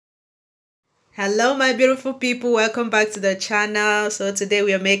Hello my beautiful people, welcome back to the channel. So today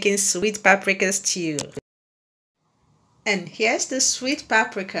we are making sweet paprika stew. And here's the sweet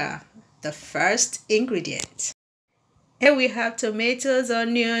paprika, the first ingredient. Here we have tomatoes,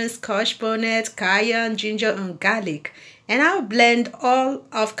 onions, scotch bonnet, cayenne, ginger and garlic. And I'll blend all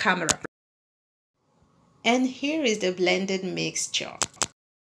off camera. And here is the blended mixture.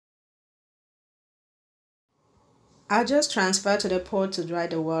 I'll just transfer to the pot to dry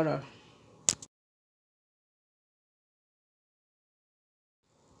the water.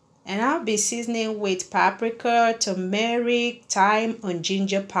 And I'll be seasoning with paprika, turmeric, thyme and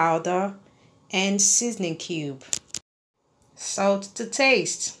ginger powder and seasoning cube. Salt to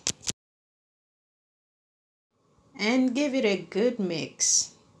taste. And give it a good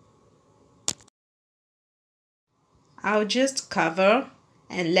mix. I'll just cover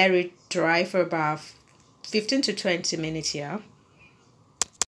and let it dry for about 15 to 20 minutes here.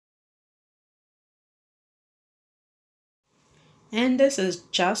 And this is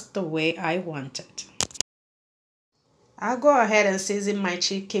just the way I want it. I'll go ahead and season my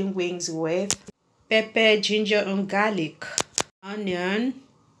chicken wings with pepper, ginger and garlic, onion,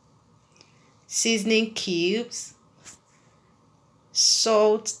 seasoning cubes,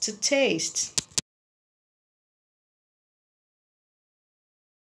 salt to taste.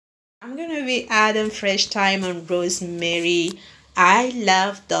 I'm gonna be adding fresh thyme and rosemary. I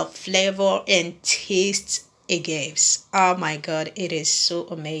love the flavor and taste it gives. Oh my god, it is so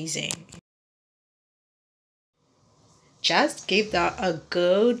amazing. Just give that a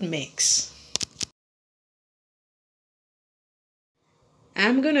good mix.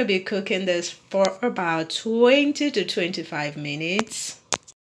 I'm gonna be cooking this for about 20 to 25 minutes.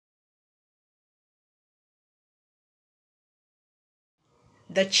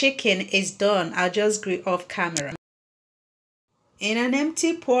 The chicken is done. I'll just grill off camera. In an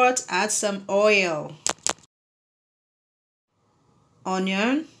empty pot, add some oil,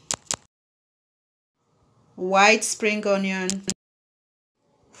 onion, white spring onion,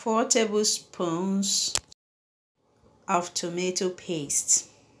 4 tablespoons of tomato paste.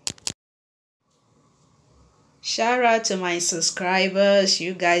 Shout out to my subscribers,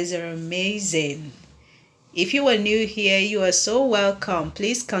 you guys are amazing. If you are new here, you are so welcome.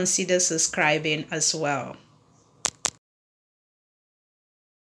 Please consider subscribing as well.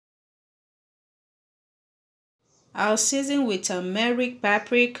 I'll season with turmeric,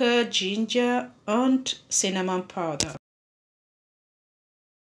 paprika, ginger and cinnamon powder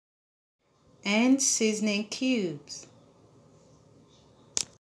and seasoning cubes.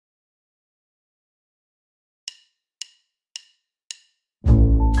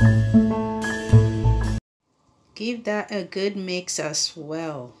 Give that a good mix as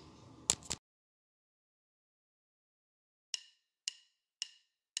well.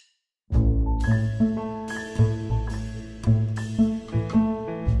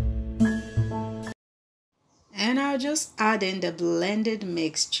 And I'll just add in the blended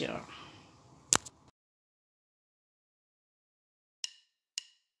mixture.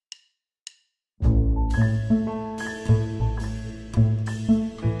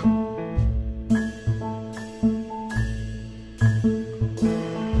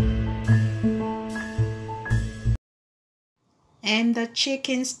 And the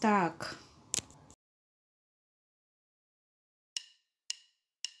chicken stock.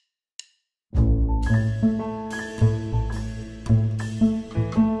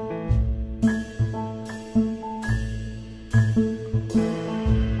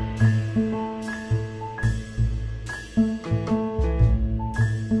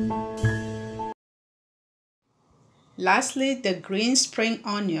 Lastly, the green spring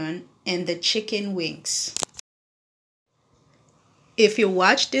onion and the chicken wings. If you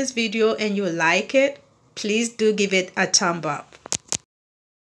watch this video and you like it, please do give it a thumb up.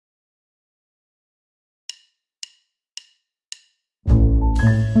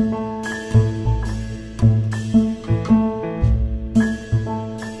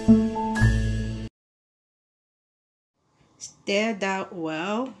 Stir that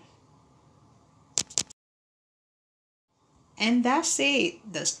well. And that's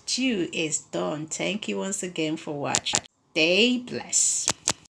it. The stew is done. Thank you once again for watching. Stay blessed.